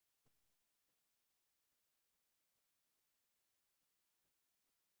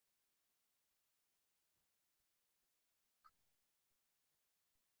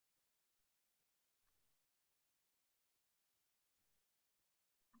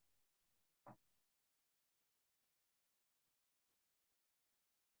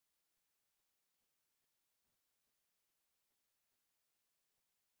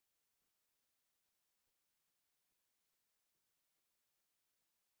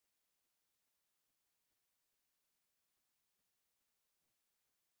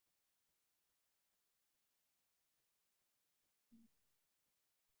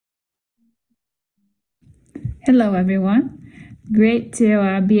Hello, everyone. Great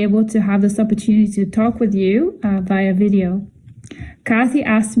to be able to have this opportunity to talk with you via video. Kathy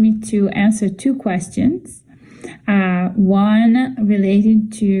asked me to answer two questions. One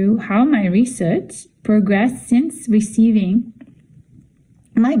relating to how my research progressed since receiving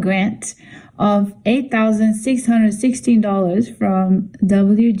my grant of $8,616 from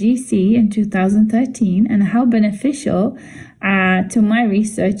WGC in 2013 and how beneficial to my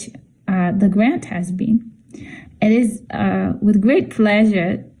research the grant has been. It is with great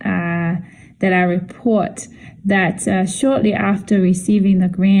pleasure that I report that shortly after receiving the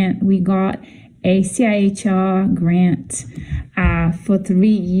grant, we got a CIHR grant for 3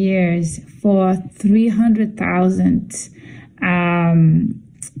 years for $300,000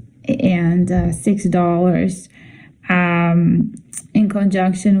 and $6 in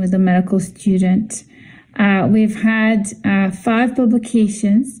conjunction with a medical student. We've had 5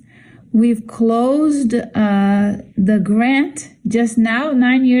 publications. We've closed the grant just now,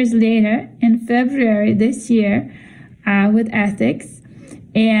 9 years later, in February this year with ethics.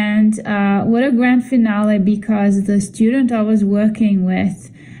 And what a grand finale, because the student I was working with,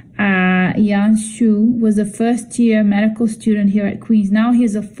 Yan Shu, was a first-year medical student here at Queen's. Now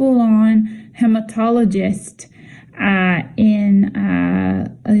he's a full-on hematologist in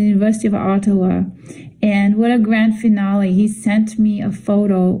the University of Ottawa. And what a grand finale. He sent me a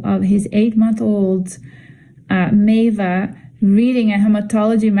photo of his 8-month-old Mava reading a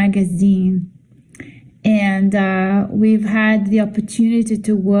hematology magazine. And we've had the opportunity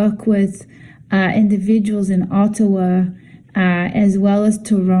to work with individuals in Ottawa as well as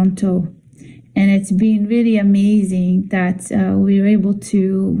Toronto. And it's been really amazing that we were able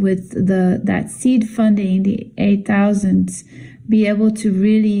to, with that seed funding, the 8,000, be able to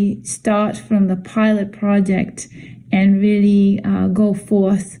really start from the pilot project and really go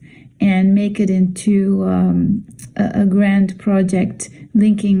forth and make it into a grand project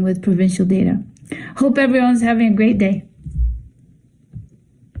linking with provincial data. Hope everyone's having a great day.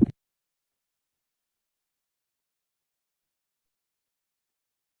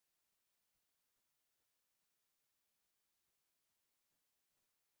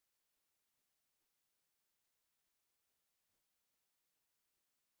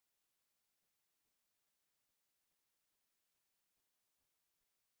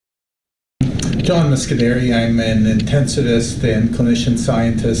 John Muscaderi. I'm an intensivist and clinician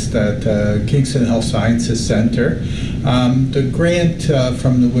scientist at Kingston Health Sciences Center. The grant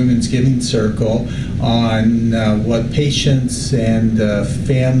from the Women's Giving Circle on what patients and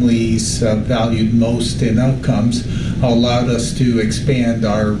families valued most in outcomes allowed us to expand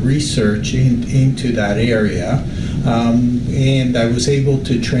our research into that area. And I was able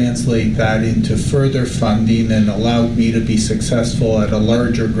to translate that into further funding and allowed me to be successful at a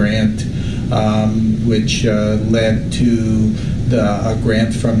larger grant, which led to a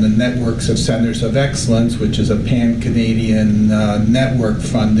grant from the Networks of Centers of Excellence, which is a pan-Canadian network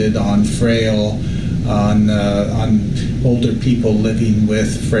funded on on older people living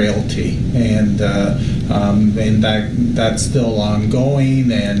with frailty, and that's still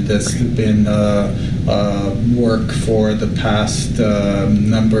ongoing, and this has been work for the past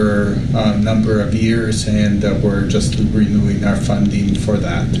number of years, and we're just renewing our funding for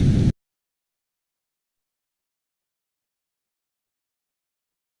that.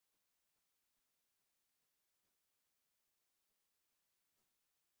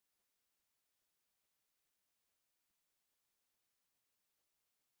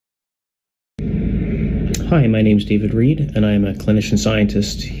 Hi, my name is David Reed, and I am a clinician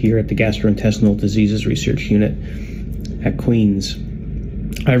scientist here at the Gastrointestinal Diseases Research Unit at Queen's.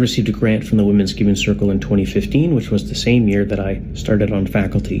 I received a grant from the Women's Giving Circle in 2015, which was the same year that I started on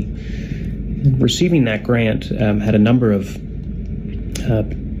faculty. Receiving that grant had a number of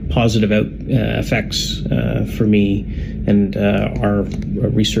positive effects for me and our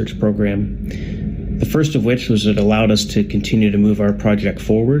research program. The first of which was it allowed us to continue to move our project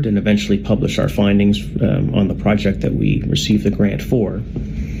forward and eventually publish our findings on the project that we received the grant for.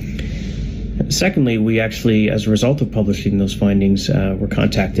 Secondly, we actually, as a result of publishing those findings, were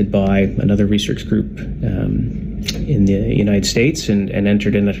contacted by another research group in the United States and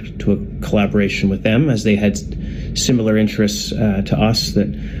entered into a collaboration with them, as they had similar interests to us that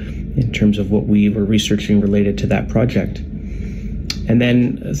in terms of what we were researching related to that project. And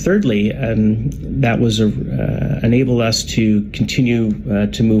then thirdly, that was enabled us to continue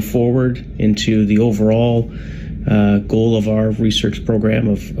to move forward into the overall goal of our research program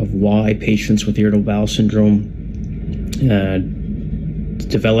of why patients with irritable bowel syndrome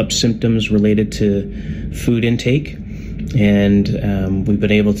develop symptoms related to food intake, And we've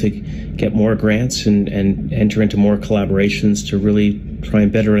been able to get more grants and enter into more collaborations to really try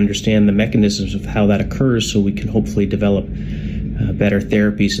and better understand the mechanisms of how that occurs, so we can hopefully develop better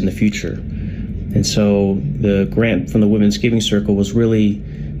therapies in the future. And so the grant from the Women's Giving Circle was really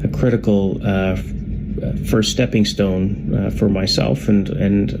a critical first stepping stone for myself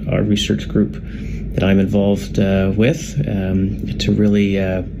and our research group that I'm involved with to really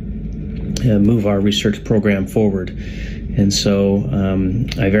move our research program forward. And so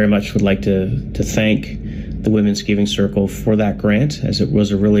I very much would like to thank the Women's Giving Circle for that grant, as it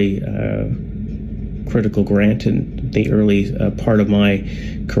was a really critical grant in the early part of my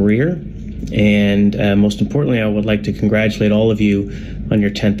career. And most importantly, I would like to congratulate all of you on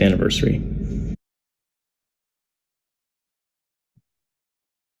your 10th anniversary.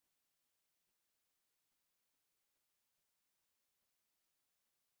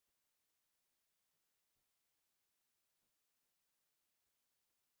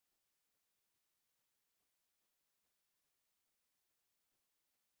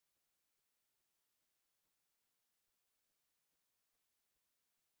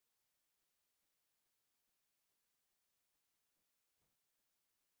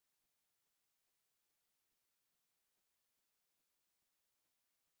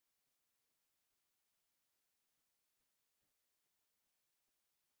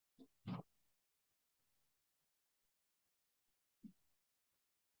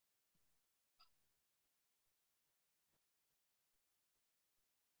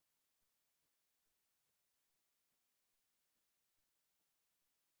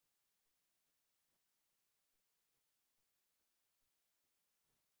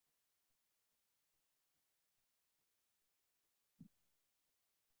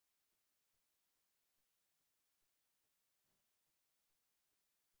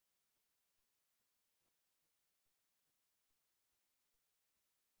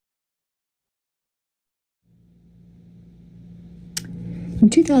 In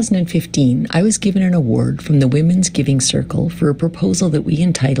 2015, I was given an award from the Women's Giving Circle for a proposal that we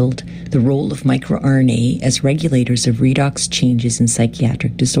entitled The Role of MicroRNA as Regulators of Redox Changes in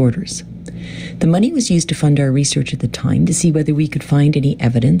Psychiatric Disorders. The money was used to fund our research at the time to see whether we could find any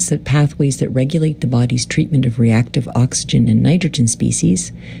evidence that pathways that regulate the body's treatment of reactive oxygen and nitrogen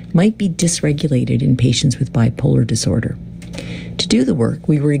species might be dysregulated in patients with bipolar disorder. To do the work,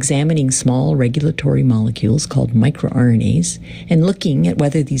 we were examining small regulatory molecules called microRNAs and looking at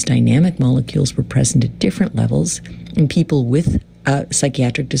whether these dynamic molecules were present at different levels in people with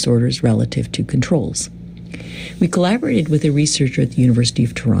psychiatric disorders relative to controls. We collaborated with a researcher at the University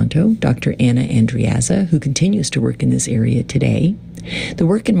of Toronto, Dr. Anna Andreazza, who continues to work in this area today. The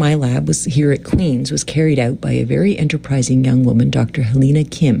work in my lab here at Queen's was carried out by a very enterprising young woman, Dr. Helena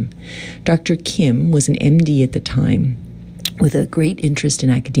Kim. Dr. Kim was an MD at the time, with a great interest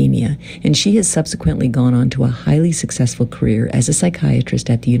in academia, and she has subsequently gone on to a highly successful career as a psychiatrist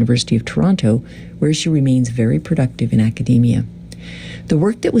at the University of Toronto, where she remains very productive in academia. The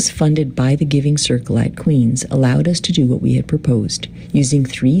work that was funded by the Giving Circle at Queen's allowed us to do what we had proposed, using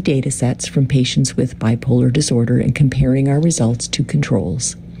 3 data sets from patients with bipolar disorder and comparing our results to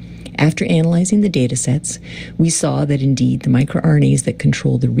controls. After analyzing the data sets, we saw that indeed the microRNAs that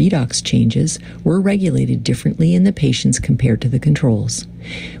control the redox changes were regulated differently in the patients compared to the controls.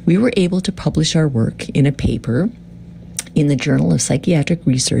 We were able to publish our work in a paper in the Journal of Psychiatric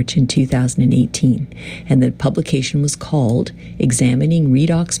Research in 2018, and the publication was called Examining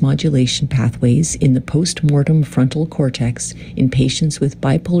Redox Modulation Pathways in the Post-Mortem Frontal Cortex in Patients with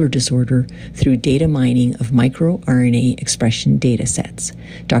Bipolar Disorder Through Data Mining of MicroRNA Expression Datasets.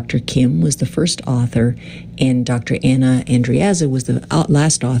 Dr. Kim was the first author, and Dr. Anna Andreazza was the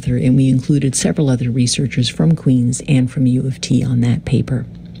last author, and we included several other researchers from Queen's and from U of T on that paper.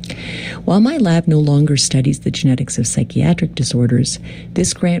 While my lab no longer studies the genetics of psychiatric disorders,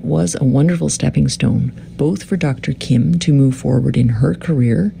 this grant was a wonderful stepping stone, both for Dr. Kim to move forward in her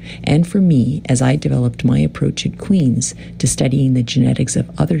career and for me as I developed my approach at Queen's to studying the genetics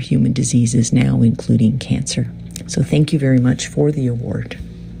of other human diseases, now including cancer. So thank you very much for the award.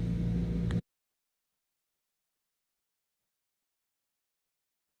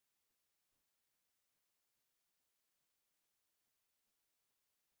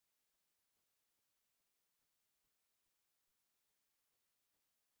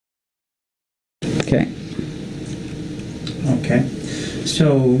 Okay.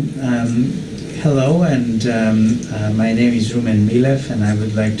 So, hello, and my name is Rumen Milev, and I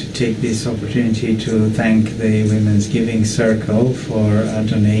would like to take this opportunity to thank the Women's Giving Circle for a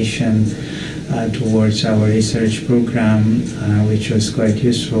donation towards our research program, which was quite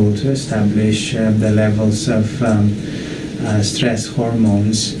useful to establish the levels of stress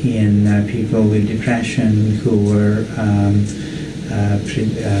hormones in people with depression who were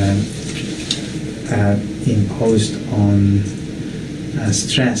imposed on a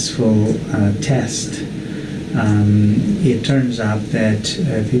stressful test. It turns out that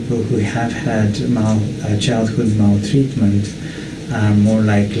people who have had childhood maltreatment are more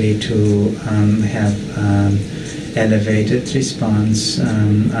likely to have elevated response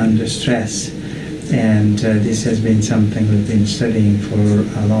under stress. And this has been something we've been studying for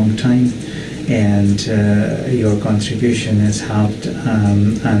a long time, and your contribution has helped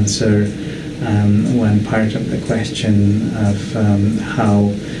answer one part of the question of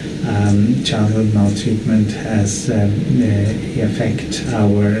how childhood maltreatment has affect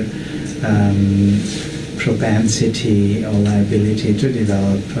our propensity or liability to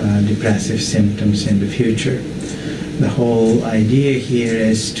develop depressive symptoms in the future. The whole idea here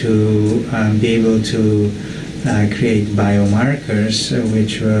is to be able to create biomarkers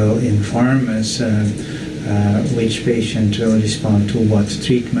which will inform us which patient will respond to what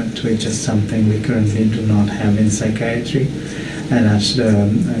treatment, which is something we currently do not have in psychiatry. And that's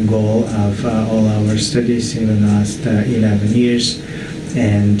the goal of all our studies in the last 11 years.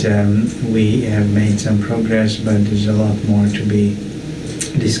 And we have made some progress, but there's a lot more to be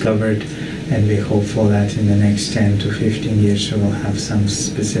discovered. And we're hopeful that in the next 10 to 15 years we will have some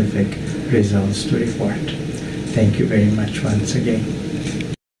specific results to report. Thank you very much once again.